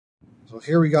So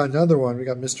here we got another one. We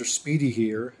got Mr. Speedy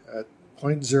here at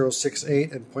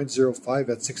 0.068 and 0.05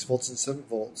 at 6 volts and 7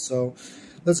 volts. So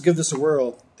let's give this a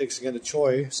whirl. Thanks again to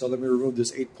Choi. So let me remove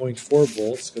this 8.4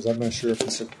 volts because I'm not sure if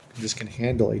this can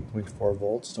handle 8.4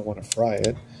 volts. Don't want to fry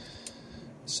it.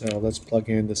 So let's plug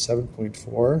in the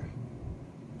 7.4.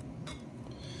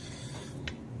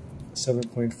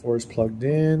 7.4 is plugged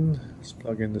in. Let's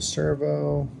plug in the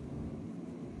servo.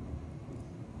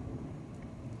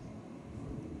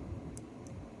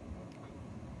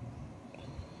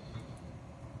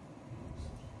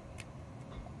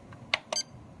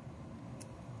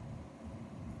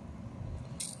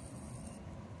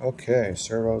 Okay,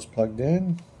 servo is plugged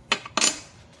in.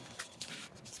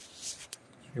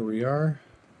 Here we are.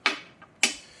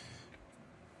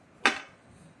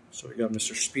 So we got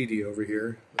Mr. Speedy over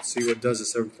here. Let's see what it does at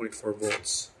 7.4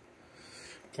 volts.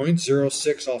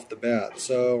 0.06 off the bat.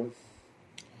 So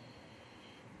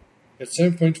at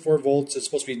 7.4 volts, it's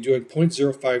supposed to be doing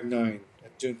 0.059.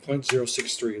 It's doing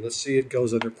 0.063. Let's see it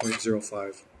goes under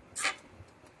 0.05.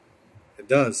 It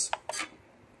does.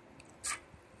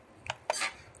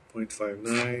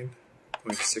 0.59,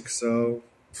 0.60.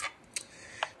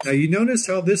 Now you notice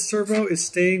how this servo is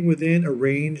staying within a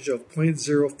range of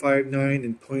 0.059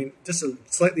 and just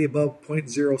slightly above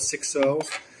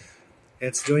 0.060, and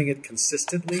it's doing it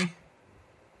consistently.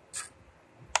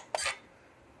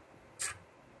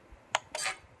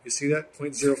 You see that?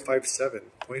 0.057,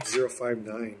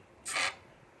 0.059.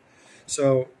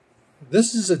 So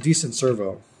this is a decent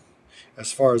servo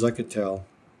as far as I could tell.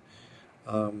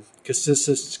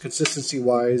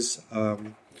 Consistency-wise,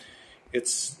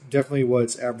 it's definitely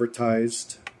what's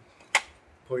advertised.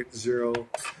 0.0.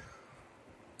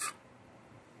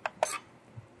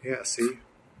 Yeah, see?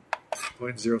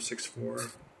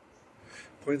 0.064.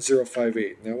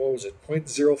 0.058. Now what was it?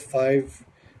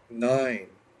 0.059.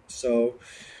 So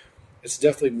it's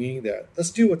definitely meaning that.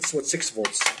 Let's do what 6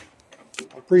 volts.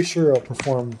 I'm pretty sure it'll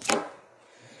perform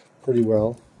pretty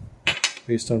well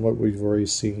based on what we've already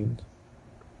seen.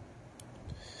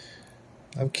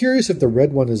 I'm curious if the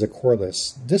red one is a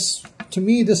coreless. This, to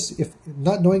me, if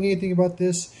not knowing anything about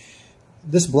this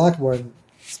black one,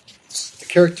 the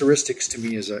characteristics to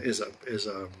me is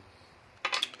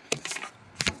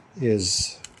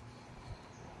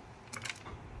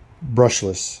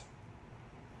brushless.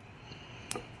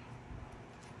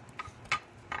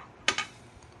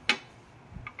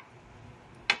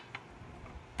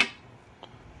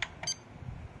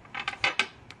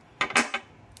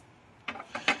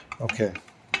 Okay,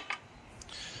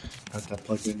 got that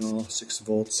plugged in all, 6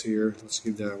 volts here. Let's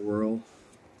give that a whirl.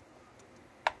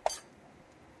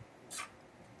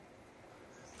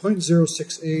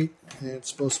 0.068, and it's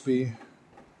supposed to be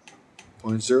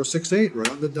 0.068, right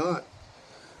on the dot.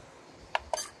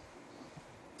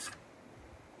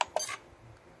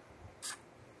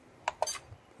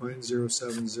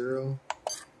 .070,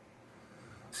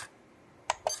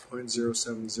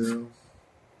 0.070.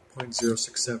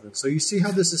 0.067. So you see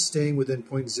how this is staying within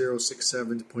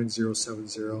 0.067 to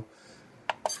 0.070.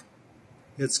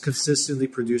 It's consistently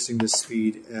producing this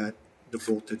speed at the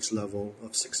voltage level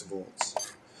of 6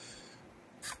 volts.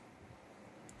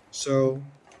 So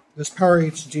this Power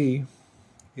HD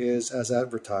is as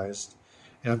advertised,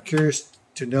 and I'm curious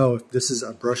to know if this is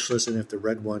a brushless and if the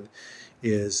red one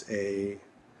is a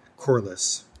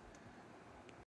coreless.